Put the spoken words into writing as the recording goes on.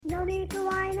No need to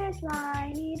whine, it's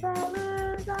Whiny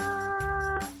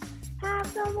Palooza. Have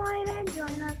some wine and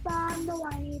join us on the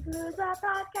Whiny Palooza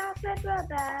podcast with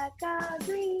Rebecca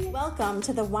Green. Welcome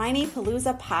to the Whiny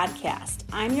Palooza podcast.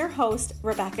 I'm your host,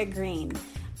 Rebecca Green.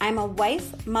 I'm a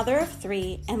wife, mother of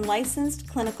 3, and licensed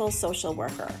clinical social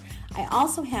worker. I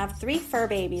also have 3 fur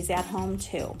babies at home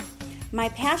too. My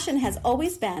passion has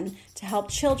always been to help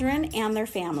children and their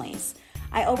families.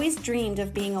 I always dreamed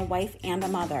of being a wife and a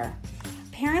mother.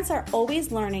 Parents are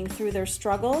always learning through their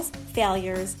struggles,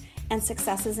 failures, and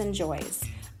successes and joys.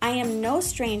 I am no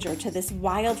stranger to this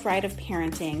wild ride of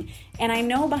parenting, and I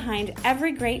know behind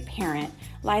every great parent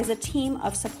lies a team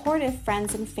of supportive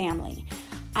friends and family.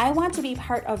 I want to be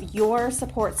part of your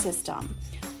support system.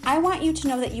 I want you to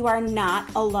know that you are not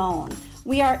alone.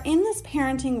 We are in this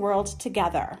parenting world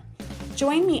together.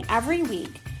 Join me every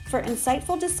week for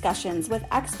insightful discussions with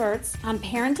experts on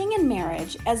parenting and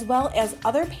marriage, as well as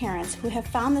other parents who have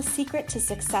found the secret to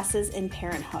successes in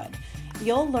parenthood.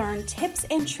 You'll learn tips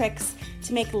and tricks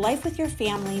to make life with your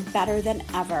family better than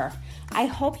ever. I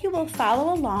hope you will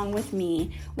follow along with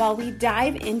me while we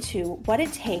dive into what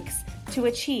it takes to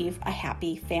achieve a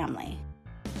happy family.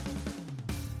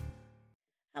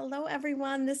 Hello,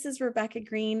 everyone. This is Rebecca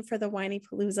Green for the Whiny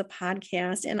Palooza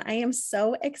podcast, and I am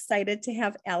so excited to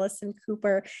have Allison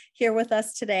Cooper here with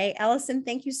us today. Allison,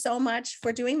 thank you so much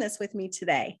for doing this with me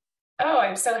today. Oh,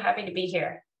 I'm so happy to be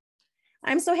here.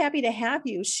 I'm so happy to have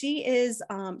you. She's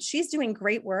doing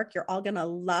great work. You're all going to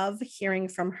love hearing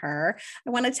from her.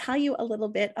 I want to tell you a little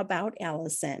bit about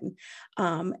Allison.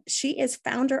 She is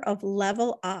founder of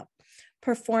Level Up,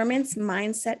 performance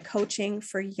mindset coaching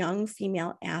for young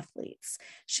female athletes.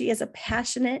 She is a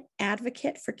passionate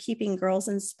advocate for keeping girls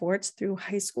in sports through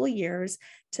high school years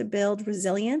to build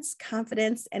resilience,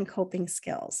 confidence, and coping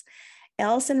skills.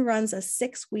 Allison runs a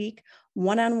 6-week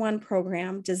one-on-one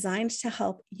program designed to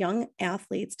help young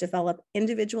athletes develop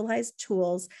individualized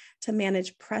tools to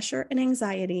manage pressure and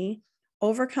anxiety,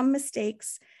 overcome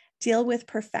mistakes, deal with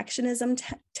perfectionism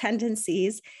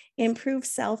tendencies, improve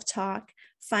self-talk,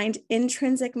 find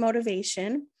intrinsic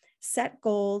motivation, set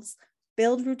goals,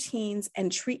 build routines,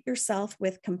 and treat yourself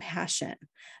with compassion.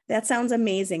 That sounds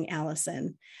amazing,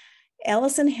 Allison.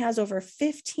 Allison has over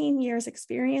 15 years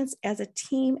experience as a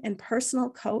team and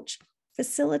personal coach,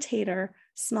 facilitator,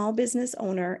 small business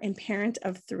owner, and parent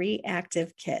of 3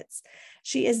 active kids.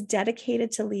 She is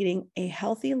dedicated to leading a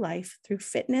healthy life through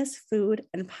fitness, food,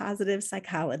 and positive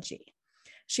psychology.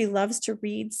 She loves to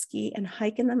read, ski, and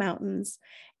hike in the mountains.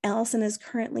 Allison is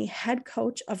currently head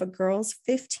coach of a girls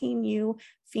 15U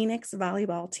Phoenix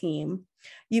volleyball team.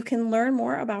 You can learn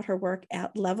more about her work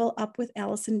at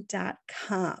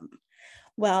levelupwithallison.com.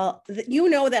 Well, you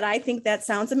know that I think that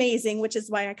sounds amazing, which is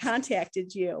why I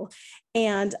contacted you.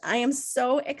 And I am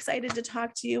so excited to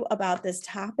talk to you about this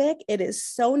topic. It is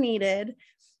so needed.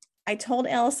 I told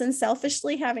Allison,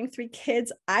 selfishly, having 3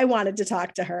 kids, I wanted to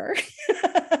talk to her.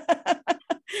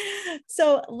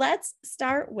 So let's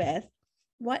start with,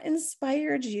 what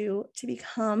inspired you to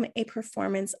become a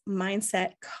performance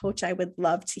mindset coach? I would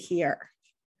love to hear.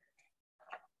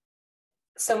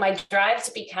 So my drive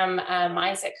to become a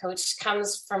mindset coach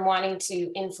comes from wanting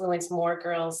to influence more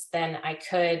girls than I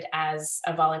could as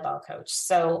a volleyball coach.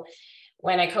 So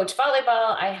when I coach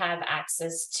volleyball, I have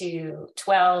access to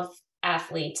 12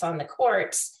 athletes on the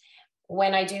court.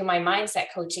 When I do my mindset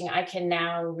coaching, I can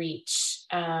now reach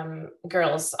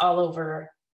girls all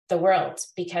over the world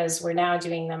because we're now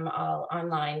doing them all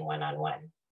online,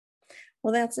 one-on-one.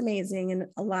 Well, that's amazing. And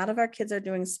a lot of our kids are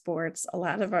doing sports. A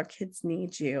lot of our kids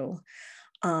need you.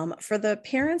 For the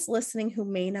parents listening who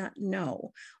may not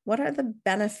know, what are the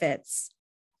benefits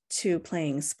to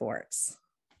playing sports?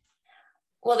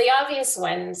 Well, the obvious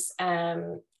ones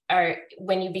are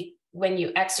when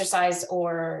you exercise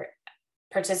or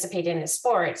participate in a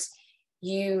sport,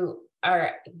 you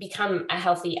become a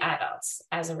healthy adult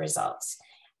as a result.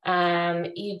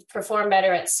 You perform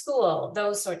better at school,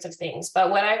 those sorts of things. But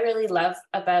what I really love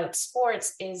about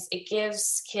sports is it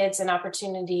gives kids an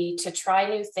opportunity to try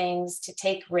new things, to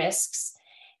take risks.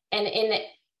 And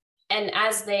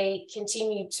as they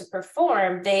continue to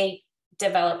perform, they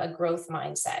develop a growth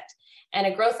mindset. And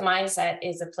a growth mindset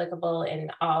is applicable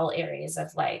in all areas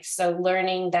of life. So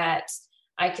learning that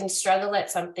I can struggle at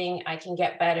something, I can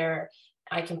get better,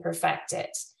 I can perfect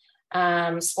it.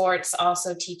 Sports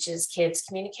also teaches kids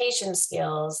communication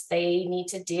skills. They need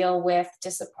to deal with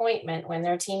disappointment when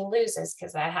their team loses,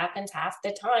 because that happens half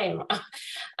the time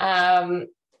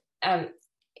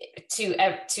to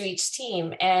each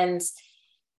team. And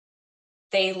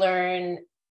they learn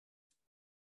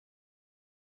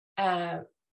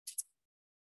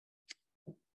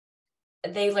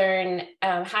they learn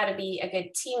how to be a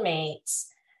good teammate,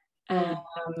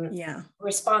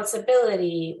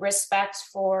 responsibility, respect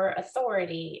for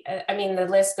authority. I mean, the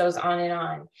list goes on and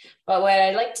on. But what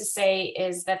I like to say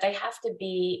is that they have to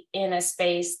be in a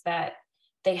space that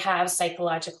they have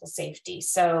psychological safety.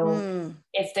 So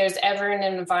if there's ever an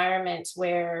environment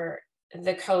where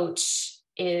the coach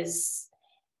does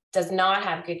not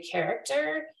have good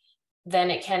character,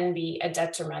 then it can be a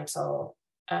detrimental,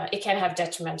 it can have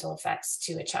detrimental effects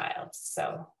to a child.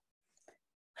 So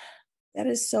that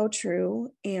is so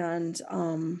true. And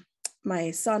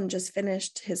my son just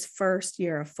finished his first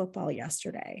year of football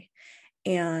yesterday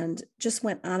and just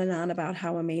went on and on about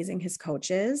how amazing his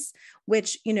coach is,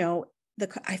 which, you know,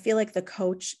 I feel like the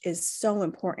coach is so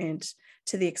important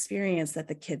to the experience that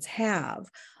the kids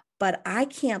have. But I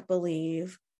can't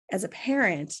believe, as a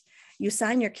parent, you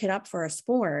sign your kid up for a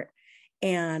sport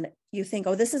and you think,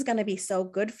 oh, this is going to be so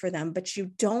good for them, but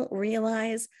you don't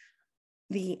realize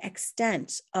the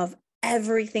extent of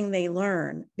everything they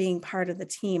learn being part of the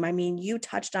team. I mean, you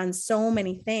touched on so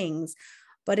many things,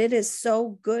 but it is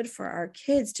so good for our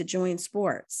kids to join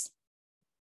sports.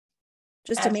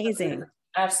 Just amazing.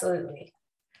 Absolutely.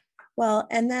 Well,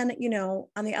 and then, you know,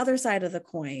 on the other side of the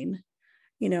coin,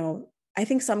 you know, I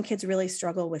think some kids really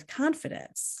struggle with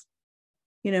confidence,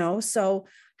 you know, so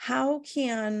how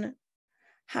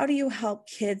do you help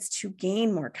kids to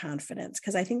gain more confidence?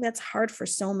 Because I think that's hard for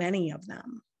so many of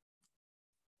them.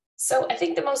 So I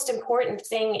think the most important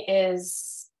thing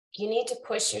is you need to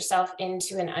push yourself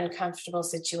into an uncomfortable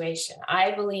situation.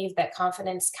 I believe that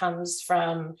confidence comes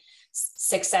from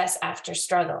success after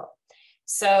struggle.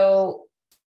 So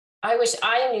I wish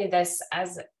I knew this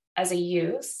as a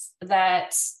youth,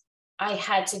 that I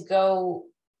had to go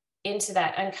into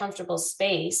that uncomfortable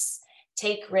space,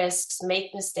 take risks,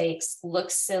 make mistakes,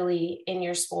 look silly in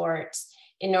your sport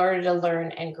in order to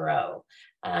learn and grow.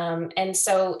 And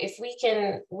so if we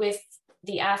can, with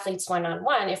the athletes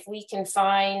one-on-one, if we can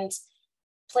find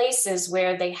places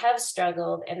where they have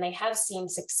struggled and they have seen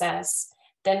success,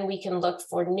 then we can look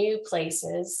for new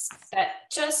places that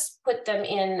just put them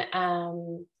in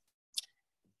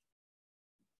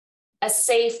a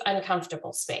safe,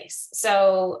 uncomfortable space.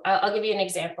 So I'll give you an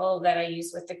example that I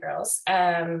use with the girls.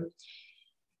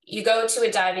 You go to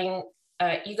a diving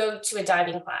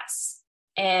class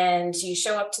and you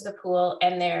show up to the pool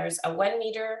and there's a 1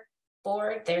 meter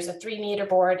board, there's a 3 meter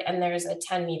board, and there's a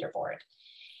 10 meter board.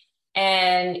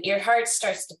 And your heart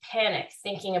starts to panic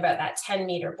thinking about that 10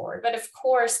 meter board. But of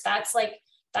course, that's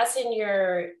in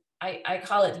your, I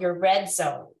call it your red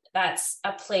zone. That's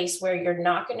a place where you're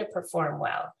not going to perform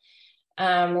well.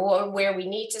 Where we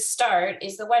need to start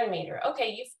is the 1 meter.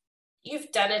 Okay,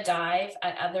 you've done a dive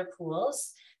at other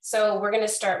pools. So we're going to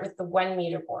start with the 1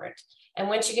 meter board. And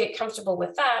once you get comfortable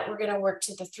with that, we're going to work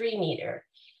to the 3 meter.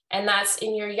 And that's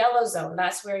in your yellow zone.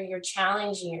 That's where you're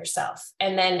challenging yourself.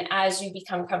 And then as you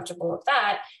become comfortable with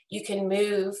that, you can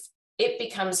move, it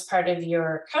becomes part of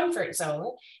your comfort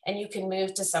zone, and you can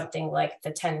move to something like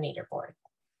the 10 meter board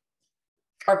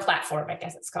or platform, I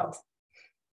guess it's called.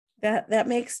 That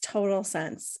makes total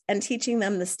sense. And teaching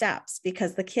them the steps,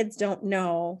 because the kids don't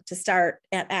know to start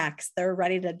at X, they're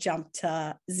ready to jump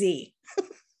to Z.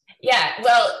 Yeah,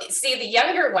 well, see, the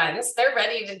younger ones, they're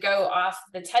ready to go off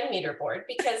the 10 meter board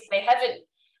because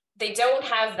they don't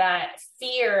have that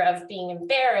fear of being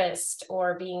embarrassed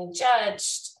or being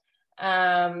judged.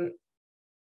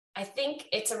 I think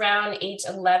it's around age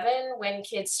 11 when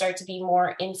kids start to be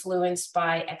more influenced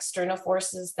by external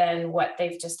forces than what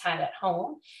they've just had at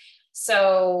home.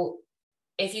 So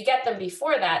if you get them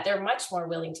before that, they're much more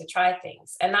willing to try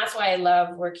things. And that's why I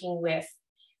love working with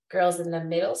girls in the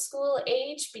middle school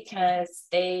age, because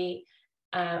they,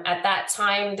 at that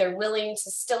time, they're willing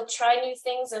to still try new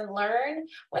things and learn.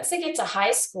 Once they get to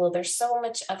high school, there's so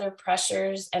much other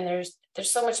pressures, and there's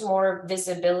so much more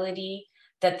visibility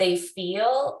that they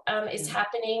feel is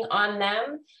happening on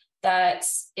them, that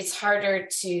it's harder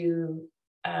to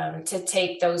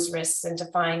take those risks and to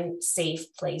find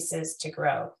safe places to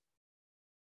grow.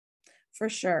 For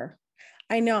sure.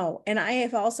 I know. And I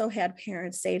have also had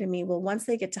parents say to me, well, once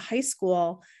they get to high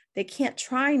school, they can't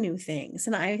try new things.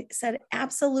 And I said,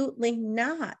 absolutely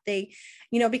not. They,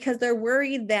 because they're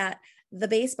worried that the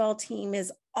baseball team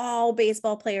is all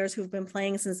baseball players who've been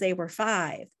playing since they were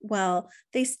 5. Well,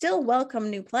 they still welcome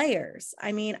new players.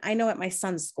 I mean, I know at my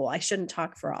son's school, I shouldn't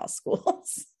talk for all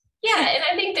schools. Yeah. And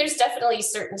I think there's definitely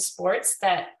certain sports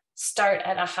that start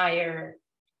at a higher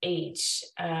age.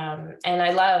 And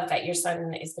I love that your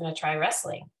son is going to try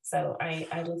wrestling. So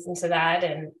I listened to that.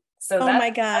 And so oh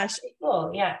my gosh. That's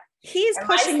cool. Yeah. He's and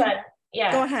pushing. My son,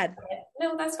 yeah. Go ahead.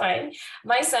 No, that's fine.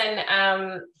 My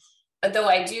son, though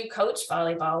I do coach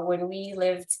volleyball, when we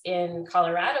lived in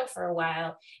Colorado for a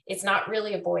while, it's not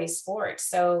really a boys' sport.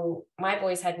 So my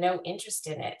boys had no interest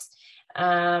in it.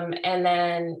 And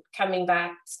then coming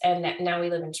back, and now we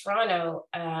live in Toronto,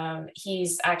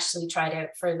 he's actually tried out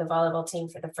for the volleyball team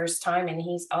for the first time, and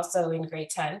he's also in grade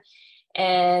 10,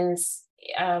 and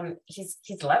he's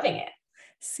loving it.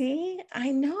 See, I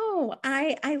know.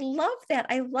 I love that.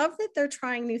 I love that they're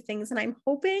trying new things, and I'm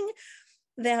hoping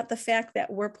that the fact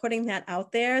that we're putting that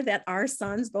out there, that our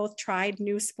sons both tried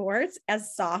new sports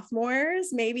as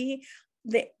sophomores, maybe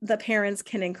the parents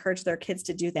can encourage their kids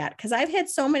to do that. Because I've had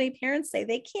so many parents say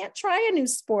they can't try a new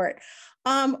sport.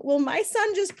 Well, my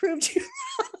son just proved you.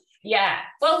 Yeah.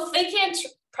 Well, they can't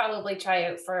probably try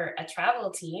out for a travel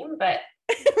team, but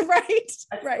right.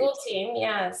 A school team,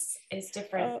 yes, is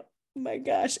different. Oh my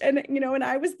gosh. And, and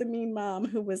I was the mean mom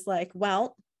who was like,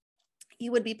 well,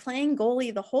 you would be playing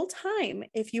goalie the whole time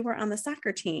if you were on the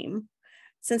soccer team,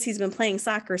 since he's been playing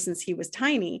soccer since he was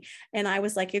tiny. And I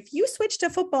was like, if you switch to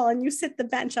football and you sit the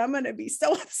bench, I'm going to be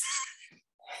so upset.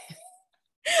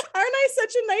 Aren't I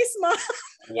such a nice mom?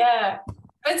 Yeah.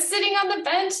 But sitting on the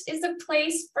bench is a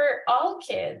place for all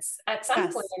kids at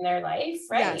some point in their life,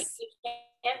 right? Yes. You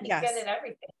can't be good at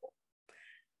everything.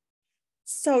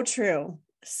 So true.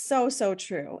 So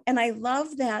true. And I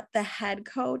love that the head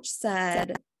coach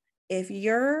said, if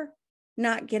you're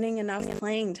not getting enough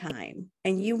playing time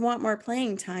and you want more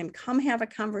playing time, come have a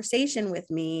conversation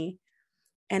with me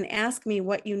and ask me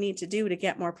what you need to do to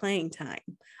get more playing time.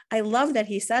 I love that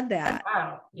he said that.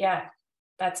 Wow. Yeah.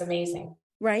 That's amazing.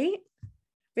 Right?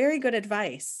 Very good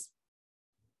advice.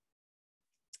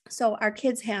 So our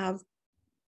kids have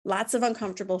lots of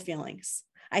uncomfortable feelings.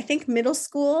 I think middle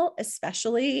school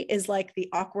especially is like the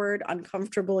awkward,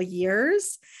 uncomfortable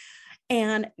years.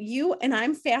 And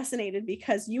I'm fascinated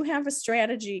because you have a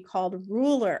strategy called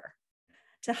Ruler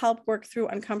to help work through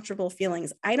uncomfortable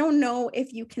feelings. I don't know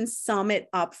if you can sum it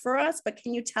up for us, but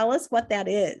can you tell us what that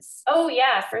is? Oh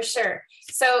yeah, for sure.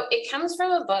 So it comes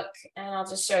from a book, and I'll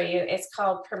just show you. It's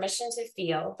called Permission to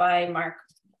Feel by Mark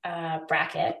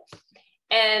Brackett.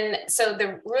 And so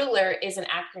the Ruler is an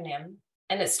acronym,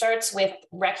 and it starts with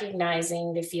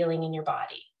recognizing the feeling in your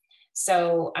body.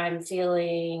 So I'm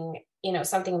feeling,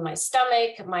 something in my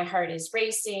stomach, my heart is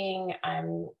racing,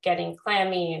 I'm getting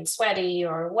clammy and sweaty,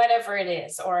 or whatever it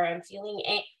is, or I'm feeling,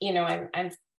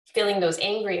 I'm feeling those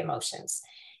angry emotions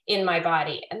in my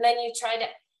body. And then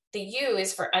the U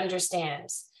is for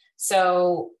understands.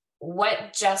 So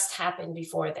what just happened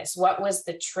before this? What was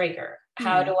the trigger?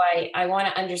 How do I want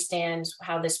to understand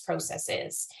how this process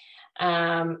is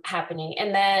happening?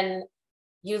 And then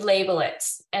you label it.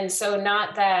 And so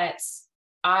not that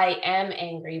I am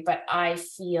angry, but I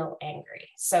feel angry.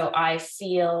 So I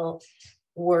feel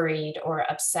worried or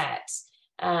upset.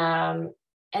 And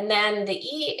then the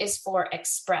E is for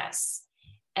express.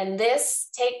 And this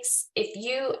takes, if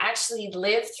you actually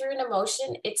live through an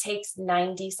emotion, it takes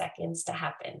 90 seconds to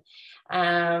happen,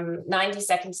 90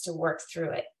 seconds to work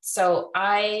through it. So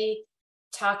I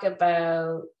talk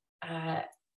about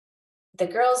the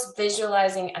girls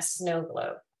visualizing a snow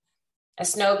globe. A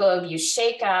snow globe, you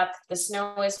shake up, the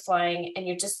snow is flying, and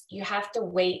you have to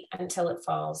wait until it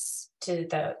falls to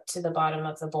the bottom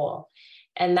of the bowl.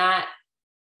 And that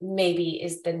maybe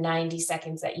is the 90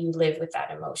 seconds that you live with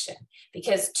that emotion,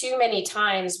 because too many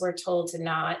times we're told to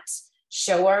not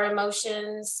show our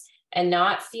emotions and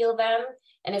not feel them.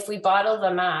 And if we bottle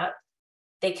them up,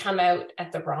 they come out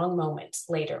at the wrong moment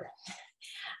later.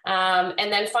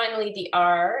 And then finally, the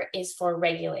R is for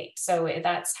regulate. So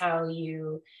that's how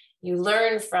you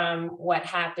learn from what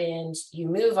happened, you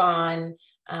move on,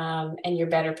 and you're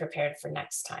better prepared for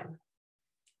next time.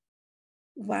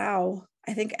 Wow.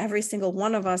 I think every single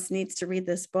one of us needs to read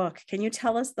this book. Can you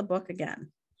tell us the book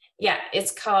again? Yeah,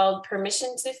 it's called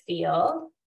Permission to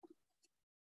Feel: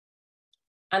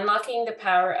 Unlocking the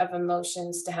Power of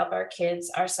Emotions to Help Our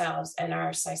Kids, Ourselves, and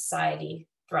Our Society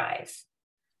Thrive.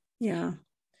 Yeah.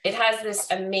 It has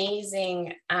this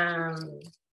amazing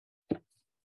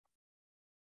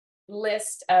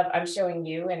list of, I'm showing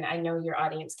you, and I know your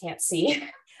audience can't see.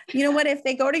 You know what? If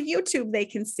they go to YouTube, they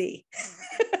can see.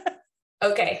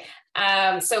 Okay.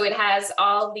 So it has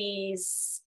all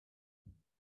these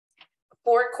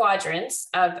 4 quadrants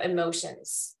of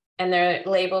emotions, and they're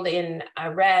labeled in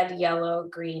red, yellow,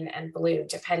 green, and blue,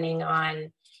 depending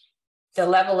on the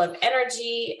level of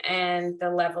energy and the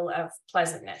level of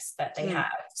pleasantness that they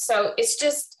have. So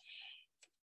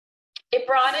it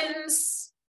broadens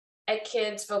a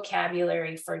kid's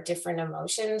vocabulary for different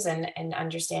emotions and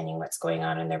understanding what's going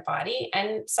on in their body.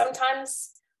 And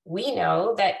sometimes we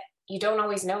know that you don't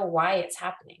always know why it's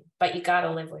happening, but you got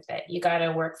to live with it. You got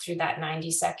to work through that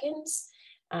 90 seconds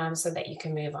so that you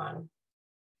can move on.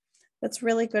 That's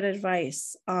really good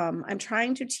advice. I'm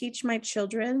trying to teach my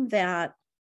children that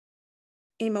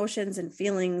emotions and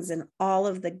feelings and all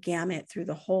of the gamut through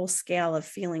the whole scale of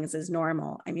feelings is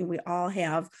normal. I mean, we all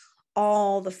have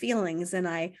all the feelings. And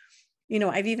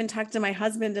I've even talked to my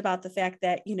husband about the fact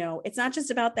that, it's not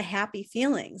just about the happy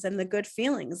feelings and the good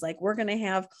feelings. Like, we're going to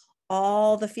have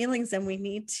all the feelings, and we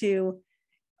need to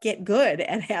get good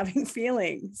at having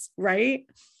feelings, right?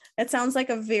 It sounds like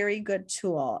a very good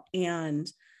tool.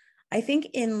 And I think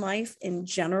in life in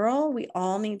general, we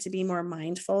all need to be more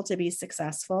mindful to be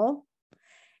successful.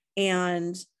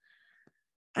 And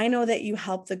I know that you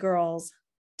help the girls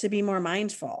to be more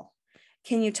mindful.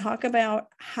 Can you talk about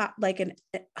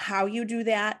how you do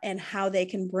that and how they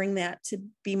can bring that to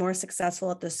be more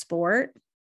successful at the sport?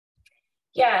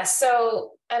 Yeah.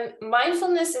 So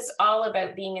mindfulness is all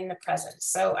about being in the present.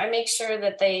 So I make sure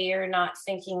that they are not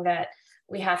thinking that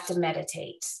we have to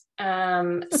meditate.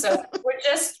 So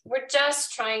we're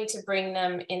just trying to bring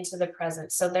them into the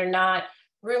present. So they're not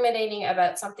ruminating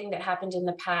about something that happened in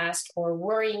the past or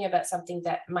worrying about something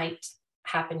that might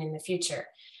happen in the future.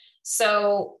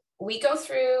 So we go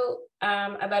through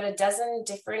about a dozen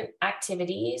different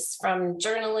activities, from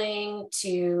journaling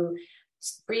to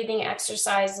breathing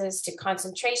exercises to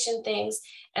concentration things,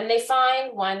 and they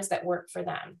find ones that work for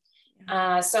them.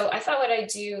 So I thought what I'd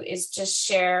do is just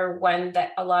share one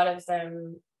that a lot of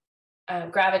them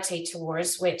gravitate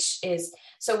towards, which is,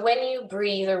 so when you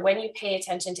breathe or when you pay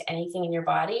attention to anything in your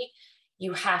body,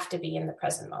 you have to be in the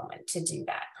present moment to do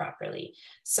that properly.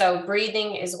 So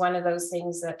breathing is one of those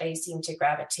things that they seem to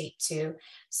gravitate to.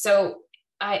 So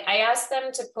I asked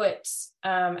them to put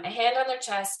a hand on their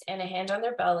chest and a hand on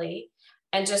their belly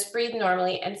and just breathe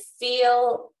normally and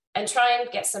feel and try and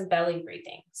get some belly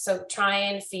breathing. So try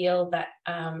and feel that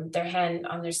their hand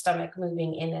on their stomach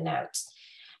moving in and out.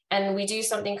 And we do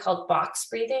something called box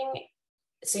breathing.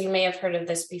 So you may have heard of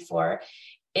this before.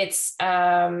 It's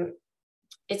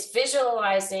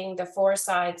visualizing the four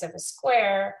sides of a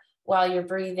square while you're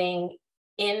breathing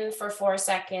in for 4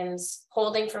 seconds,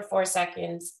 holding for 4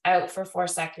 seconds, out for 4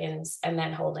 seconds, and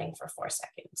then holding for 4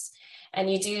 seconds. And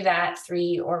you do that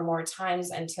 3 or more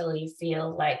times until you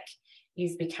feel like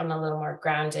you've become a little more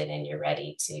grounded and you're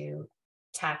ready to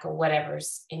tackle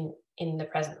whatever's in the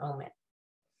present moment.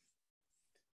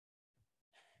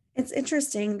 It's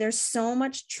interesting. There's so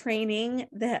much training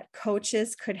that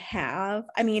coaches could have.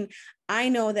 I mean, I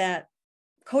know that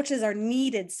coaches are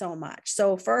needed so much.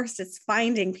 So first it's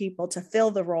finding people to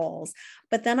fill the roles,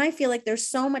 but then I feel like there's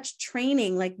so much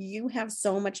training, like you have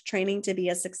so much training to be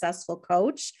a successful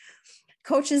coach.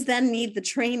 Coaches then need the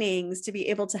trainings to be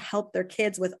able to help their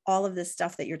kids with all of this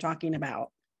stuff that you're talking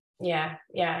about. Yeah.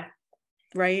 Yeah.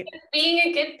 Right. Being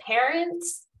a good parent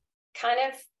kind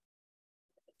of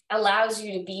allows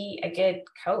you to be a good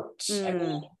coach. I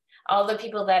mean, all the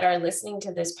people that are listening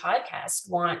to this podcast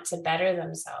want to better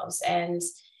themselves. And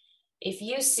if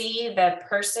you see the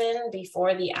person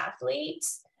before the athlete,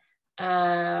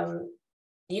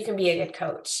 you can be a good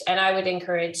coach. And I would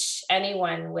encourage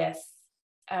anyone with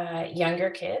younger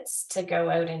kids to go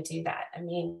out and do that. I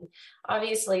mean,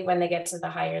 obviously when they get to the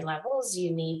higher levels,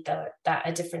 you need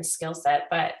a different skill set,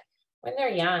 but when they're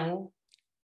young,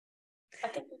 I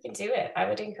think you can do it. I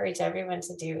would encourage everyone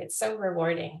to do it. It's so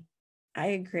rewarding. I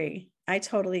agree. I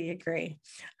totally agree.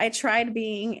 I tried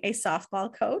being a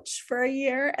softball coach for a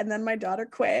year and then my daughter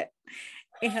quit.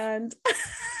 And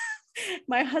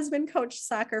my husband coached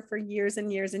soccer for years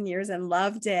and years and years and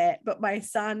loved it. But my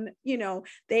son,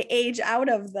 they age out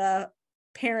of the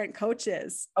parent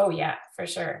coaches. Oh yeah, for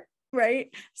sure.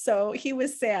 Right. So he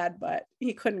was sad, but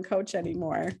he couldn't coach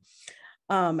anymore.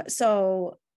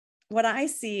 So what I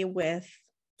see with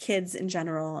kids in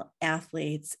general,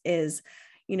 athletes, is,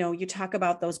 you talk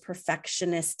about those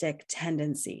perfectionistic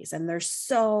tendencies and they're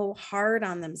so hard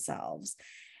on themselves.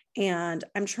 And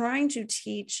I'm trying to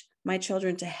teach my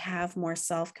children to have more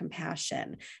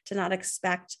self-compassion, to not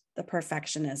expect the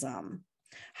perfectionism.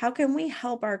 How can we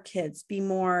help our kids be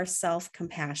more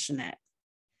self-compassionate?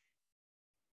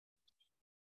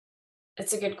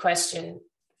 That's a good question.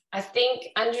 I think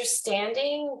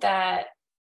understanding that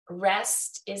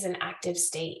rest is an active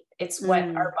state. It's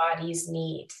what our bodies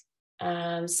need.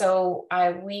 So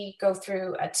we go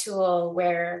through a tool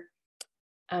where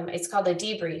it's called a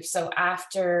debrief. So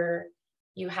after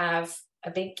you have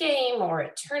a big game or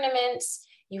a tournament,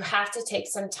 you have to take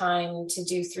some time to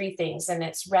do 3 things, and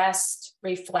it's rest,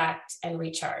 reflect, and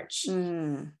recharge.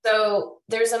 So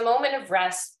there's a moment of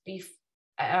rest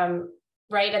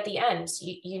right at the end.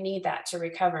 You need that to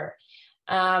recover.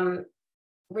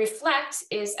 Reflect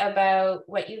is about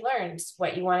what you learned,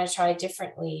 what you want to try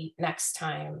differently next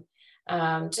time.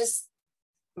 Just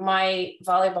my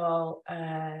volleyball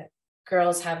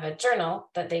girls have a journal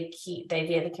that they keep.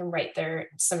 They can write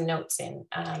some notes in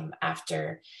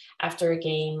after a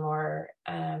game or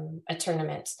a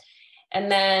tournament,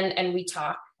 and we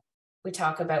talk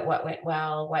about what went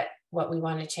well, what we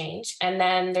want to change, and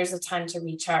then there's a time to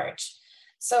recharge.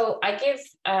 So I give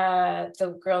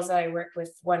the girls that I work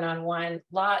with one-on-one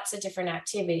lots of different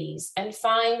activities and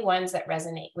find ones that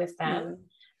resonate with them.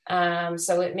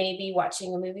 So it may be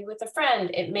watching a movie with a friend.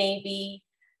 It may be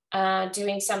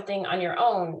doing something on your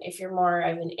own if you're more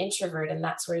of an introvert, and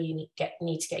that's where you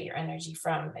need to get your energy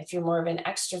from. If you're more of an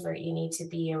extrovert, you need to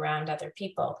be around other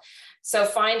people. So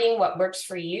finding what works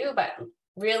for you, but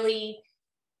really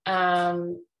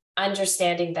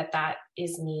understanding that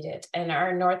is needed. And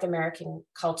our North American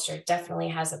culture definitely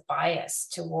has a bias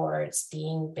towards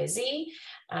being busy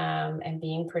and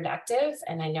being productive.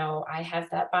 And I know I have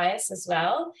that bias as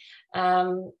well.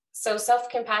 So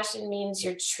self-compassion means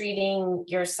you're treating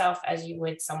yourself as you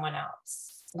would someone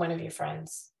else, one of your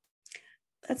friends.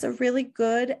 That's a really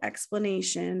good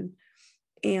explanation.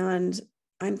 And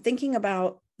I'm thinking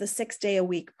about the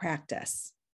 6-day-a-week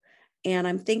practice. And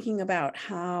I'm thinking about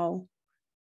how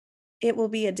it will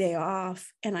be a day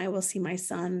off and I will see my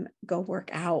son go work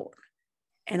out.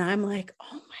 And I'm like,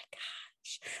 oh my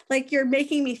gosh, like you're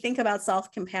making me think about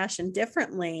self-compassion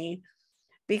differently,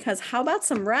 because how about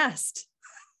some rest?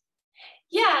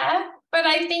 Yeah, but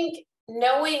I think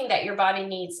knowing that your body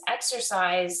needs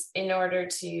exercise in order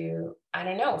to, I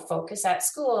don't know, focus at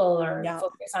school or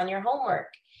focus on your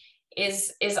homework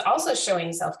is also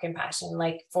showing self-compassion.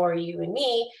 Like for you and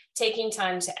me, taking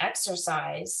time to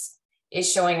exercise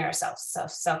is showing ourselves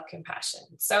self-compassion.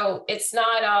 So it's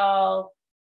not all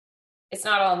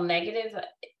negative.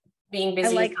 Being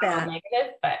busy is not all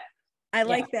negative, but I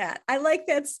like that. I like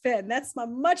that spin. That's a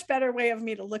much better way of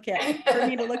me to look at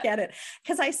it.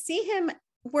 Because I see him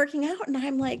working out and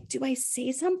I'm like, do I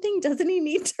say something? Doesn't he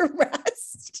need to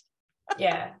rest?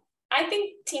 Yeah. I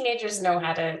think teenagers know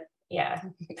how to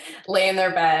lay in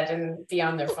their bed and be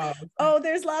on their phone. Oh,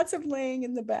 there's lots of laying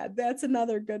in the bed. That's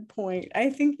another good point. I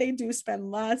think they do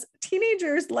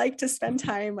teenagers like to spend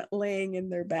time laying in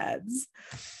their beds.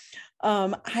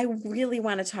 I really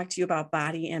want to talk to you about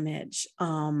body image.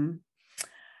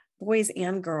 Boys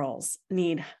and girls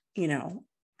need,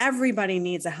 everybody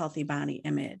needs a healthy body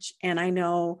image. And I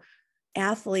know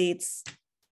athletes,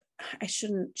 I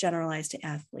shouldn't generalize to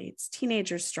athletes,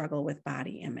 teenagers struggle with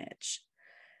body image.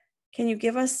 Can you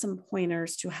give us some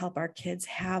pointers to help our kids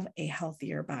have a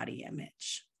healthier body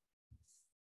image?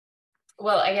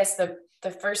 Well, I guess the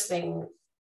first thing,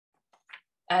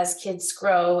 as kids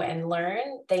grow and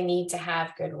learn, they need to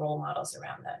have good role models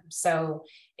around them. So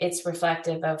it's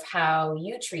reflective of how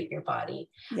you treat your body.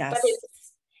 Yes. But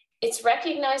it's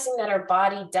recognizing that our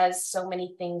body does so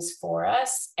many things for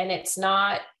us, and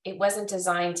it wasn't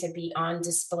designed to be on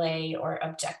display or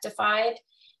objectified.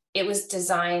 It was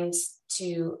designed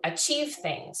to achieve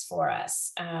things for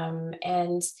us,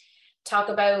 and talk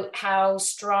about how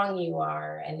strong you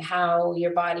are and how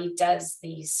your body does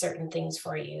these certain things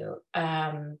for you.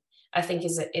 I think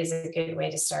is a good way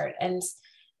to start, and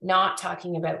not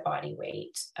talking about body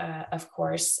weight, of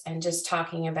course, and just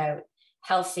talking about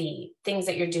healthy things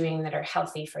that you're doing that are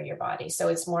healthy for your body. So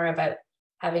it's more about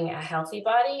having a healthy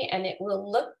body, and it will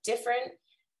look different.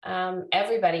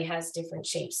 Everybody has different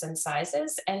shapes and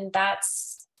sizes, and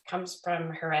comes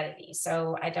from heredity.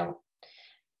 So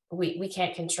we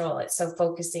can't control it. So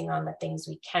focusing on the things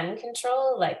we can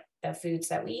control, like the foods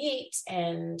that we eat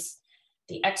and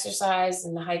the exercise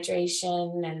and the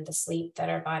hydration and the sleep that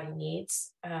our body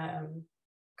needs,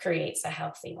 creates a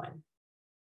healthy one.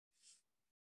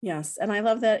 Yes. And I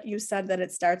love that you said that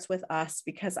it starts with us,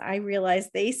 because I realize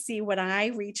they see what I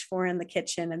reach for in the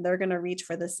kitchen and they're going to reach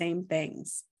for the same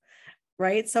things.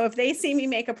 Right. So if they see me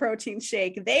make a protein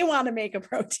shake, they want to make a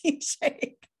protein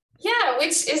shake. Yeah,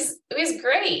 which is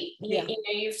great.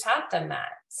 You've taught them that.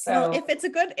 So well, if it's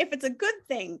a good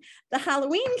thing, the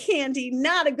Halloween candy,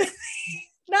 not a good thing,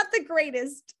 not the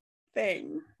greatest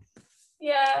thing.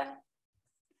 Yeah.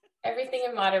 Everything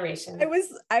in moderation.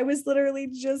 I was literally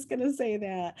just going to say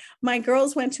that. My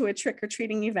girls went to a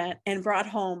trick-or-treating event and brought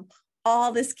home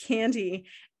all this candy,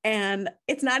 and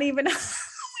it's not even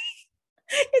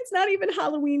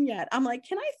Halloween yet. I'm like,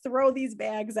 can I throw these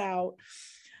bags out?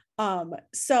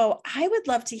 So I would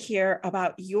love to hear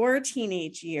about your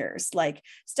teenage years, like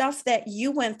stuff that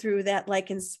you went through that like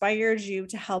inspired you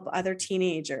to help other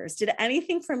teenagers. Did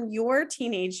anything from your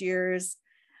teenage years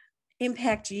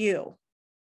impact you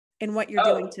in what you're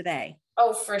doing today?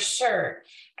 Oh, for sure.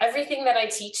 Everything that I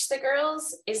teach the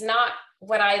girls is not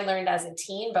what I learned as a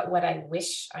teen, but what I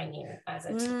wish I knew as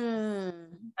a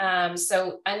teen.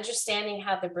 So understanding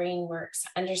how the brain works,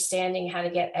 understanding how to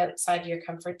get outside your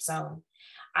comfort zone.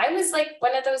 I was like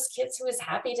one of those kids who was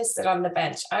happy to sit on the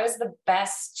bench. I was the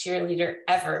best cheerleader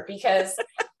ever because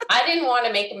I didn't want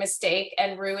to make a mistake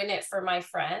and ruin it for my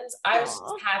friends. I was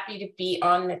just happy to be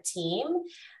on the team.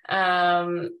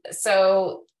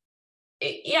 So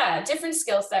yeah, different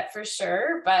skill set for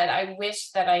sure, but I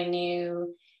wish that I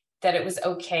knew that it was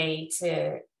okay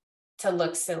to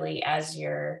look silly as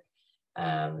you're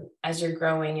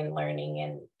growing and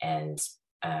learning and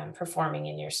performing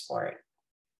in your sport.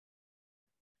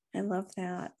 I love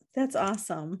that. That's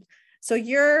awesome. So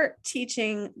you're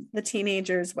teaching the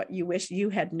teenagers what you wish you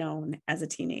had known as a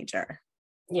teenager.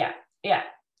 Yeah. Yeah.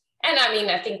 And I mean,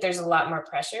 I think there's a lot more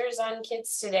pressures on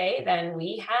kids today than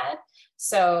we had.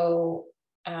 So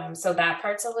that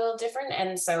part's a little different.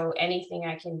 And so anything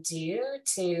I can do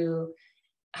to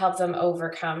help them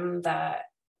overcome that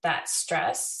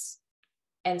stress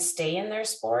and stay in their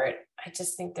sport, I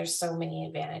just think there's so many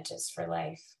advantages for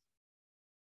life.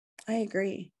 I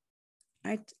agree.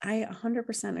 I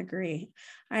 100% agree.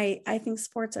 I think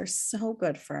sports are so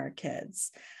good for our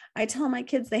kids. I tell my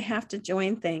kids they have to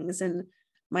join things, and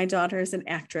my daughter is an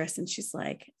actress and she's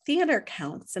like, theater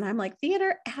counts. And I'm like,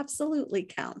 theater absolutely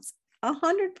counts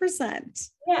 100%.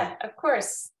 Yeah, of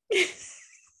course.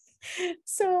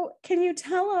 So can you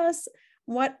tell us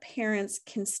what parents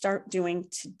can start doing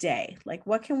today? Like,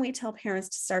 what can we tell parents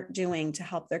to start doing to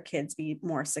help their kids be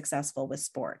more successful with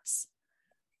sports?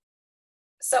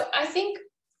 So I think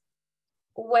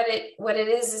what it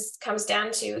is comes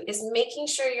down to is making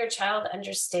sure your child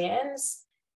understands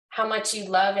how much you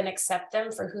love and accept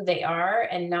them for who they are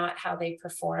and not how they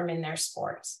perform in their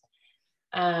sports.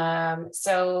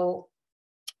 So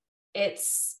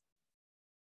it's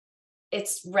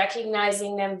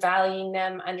recognizing them, valuing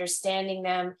them, understanding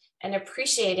them, and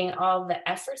appreciating all the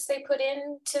efforts they put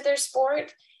into their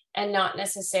sport, and not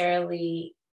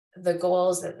necessarily the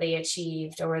goals that they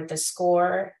achieved or the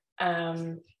score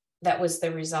that was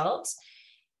the result.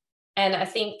 And I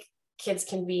think kids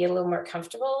can be a little more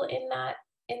comfortable in that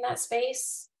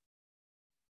space.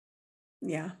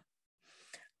 Yeah.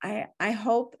 I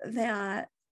hope that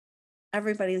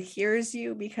everybody hears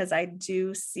you, because I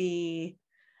do see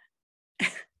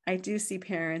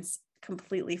parents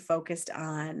completely focused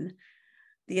on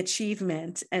the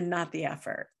achievement and not the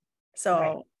effort.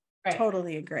 So right.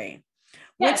 Totally agree.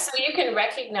 Yeah, so you can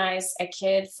recognize a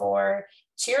kid for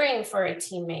cheering for a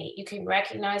teammate. You can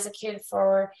recognize a kid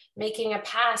for making a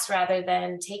pass rather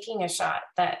than taking a shot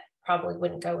that probably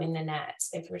wouldn't go in the net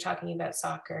if we're talking about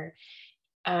soccer.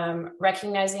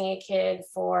 Recognizing a kid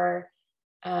for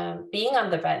being on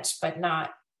the bench but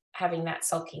not having that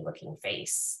sulky looking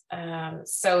face.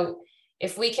 So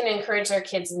if we can encourage our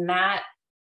kids in that,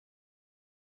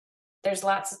 there's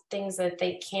lots of things that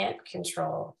they can't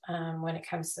control when it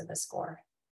comes to the score.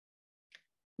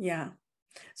 Yeah.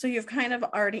 So you've kind of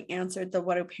already answered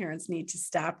what do parents need to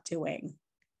stop doing?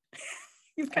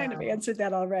 You've kind of answered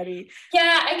that already.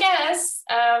 Yeah, I guess.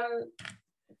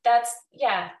 That's,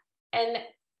 yeah. And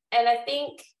I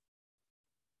think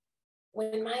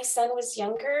when my son was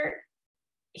younger,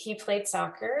 he played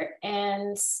soccer,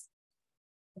 and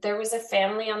there was a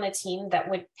family on the team that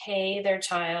would pay their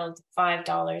child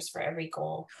 $5 for every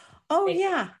goal. Oh,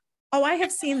 yeah. Oh, I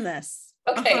have seen this.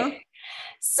 Okay. Uh-huh.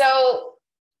 So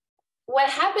what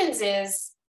happens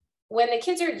is when the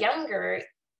kids are younger,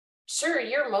 sure,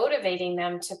 you're motivating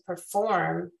them to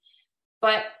perform,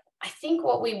 but I think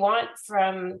what we want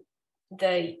from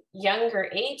the younger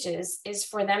ages is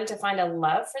for them to find a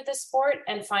love for the sport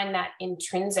and find that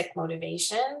intrinsic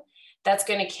motivation that's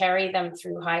going to carry them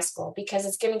through high school, because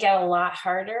it's going to get a lot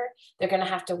harder. They're going to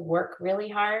have to work really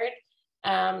hard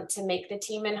to make the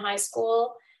team in high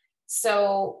school.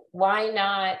 So why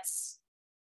not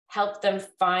help them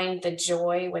find the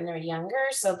joy when they're younger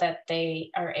so that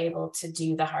they are able to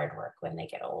do the hard work when they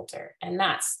get older? And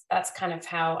that's kind of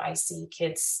how I see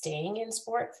kids staying in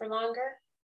sport for longer.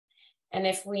 And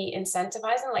if we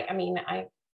incentivize them, like, I mean, I'm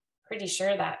pretty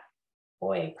sure that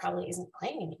boy probably isn't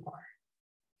playing anymore.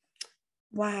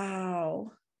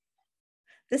 Wow.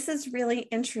 This is really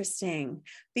interesting,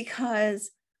 because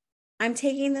I'm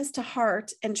taking this to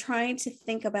heart and trying to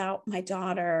think about my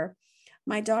daughter.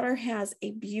 My daughter has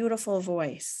a beautiful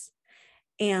voice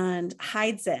and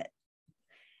hides it.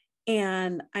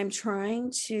 And I'm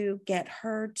trying to get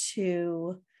her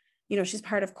to she's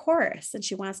part of chorus and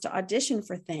she wants to audition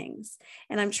for things.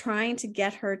 And I'm trying to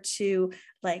get her to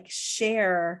like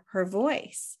share her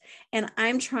voice. And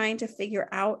I'm trying to figure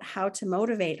out how to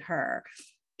motivate her.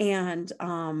 And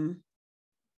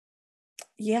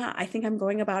yeah, I think I'm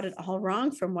going about it all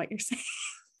wrong from what you're saying.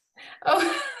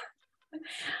 Oh,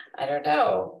 I don't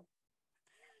know.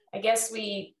 I guess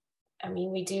we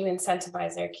do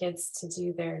incentivize our kids to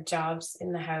do their jobs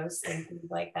in the house and things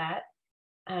like that.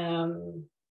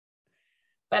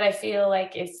 But I feel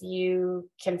like if you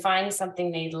can find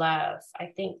something they love, I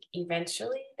think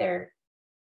eventually they're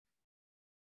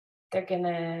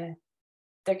gonna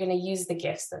use the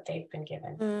gifts that they've been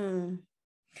given.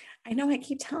 I know I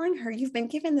keep telling her, you've been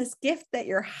given this gift that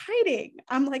you're hiding.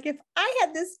 I'm like, if I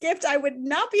had this gift, I would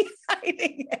not be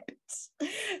hiding it.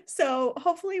 So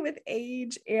hopefully with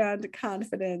age and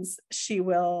confidence, she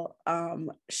will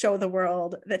show the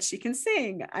world that she can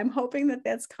sing. I'm hoping that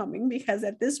that's coming because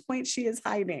at this point she is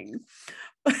hiding.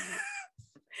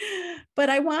 But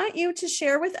I want you to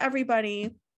share with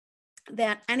everybody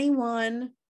that can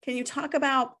you talk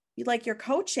about like your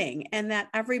coaching and that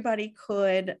everybody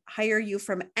could hire you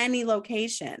from any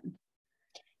location?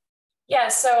 Yeah.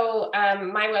 So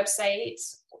my website,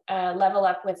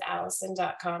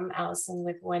 levelupwithallison.com, Allison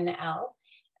with one L.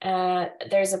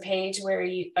 There's a page where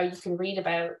you can read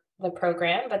about the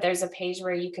program, but there's a page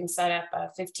where you can set up a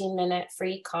 15-minute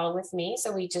free call with me.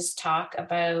 So we just talk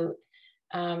about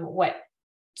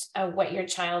what your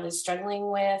child is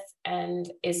struggling with, and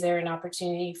is there an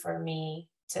opportunity for me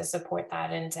to support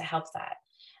that and to help that.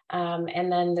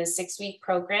 And then the 6-week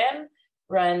program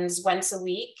runs once a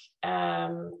week,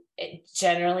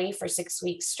 generally for 6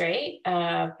 weeks straight.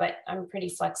 But I'm pretty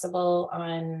flexible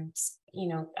on,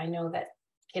 I know that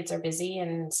kids are busy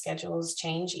and schedules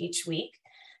change each week.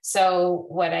 So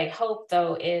what I hope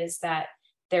though is that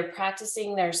they're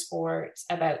practicing their sport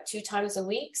about 2 times a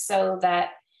week, so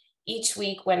that each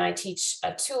week when I teach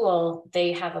a tool,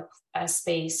 they have a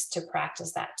space to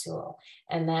practice that tool.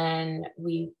 And then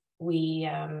we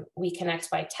connect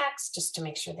by text just to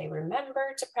make sure they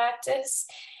remember to practice.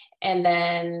 And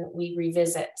then we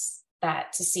revisit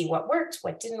that to see what worked,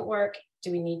 what didn't work.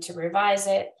 Do we need to revise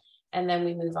it? And then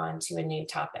we move on to a new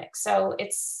topic. So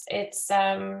it's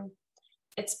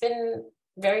been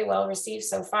very well received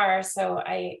so far. So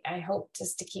I hope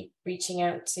just to keep reaching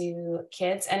out to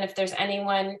kids. And if there's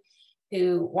anyone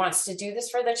who wants to do this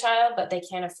for their child, but they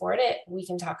can't afford it, we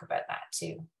can talk about that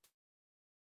too.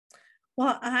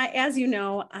 Well, as you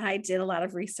know, I did a lot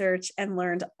of research and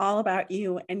learned all about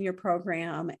you and your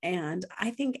program. And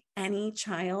I think any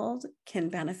child can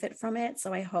benefit from it.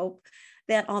 So I hope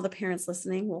that all the parents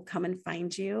listening will come and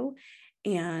find you.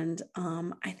 And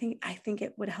I think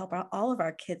it would help all of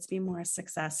our kids be more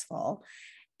successful.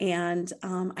 And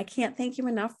I can't thank you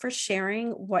enough for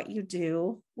sharing what you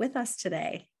do with us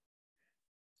today.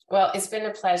 Well, it's been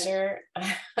a pleasure.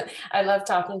 I love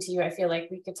talking to you. I feel like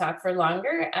we could talk for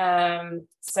longer.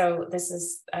 So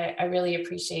I really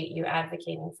appreciate you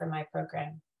advocating for my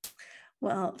program.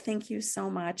 Well, thank you so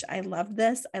much. I love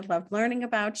this. I love learning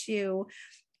about you.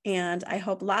 And I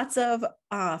hope lots of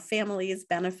families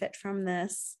benefit from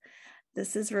this.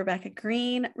 This is Rebecca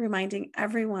Green, reminding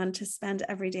everyone to spend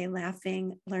every day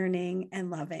laughing, learning, and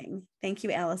loving. Thank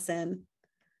you, Allison.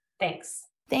 Thanks.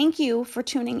 Thank you for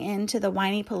tuning in to the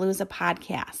Whinypaluza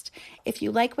podcast. If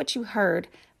you like what you heard,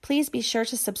 please be sure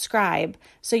to subscribe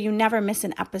so you never miss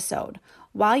an episode.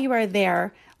 While you are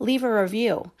there, leave a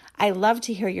review. I love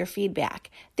to hear your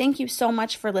feedback. Thank you so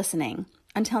much for listening.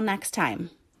 Until next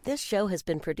time. This show has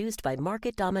been produced by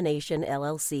Market Domination,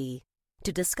 LLC.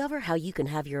 To discover how you can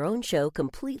have your own show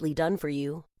completely done for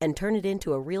you and turn it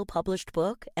into a real published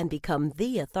book and become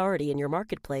the authority in your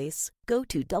marketplace, go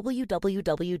to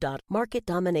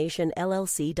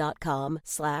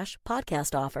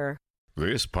www.marketdominationllc.com/podcast offer.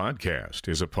 This podcast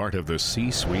is a part of the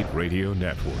C-Suite Radio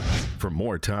Network. For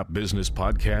more top business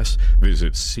podcasts,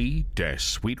 visit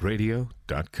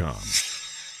c-suiteradio.com.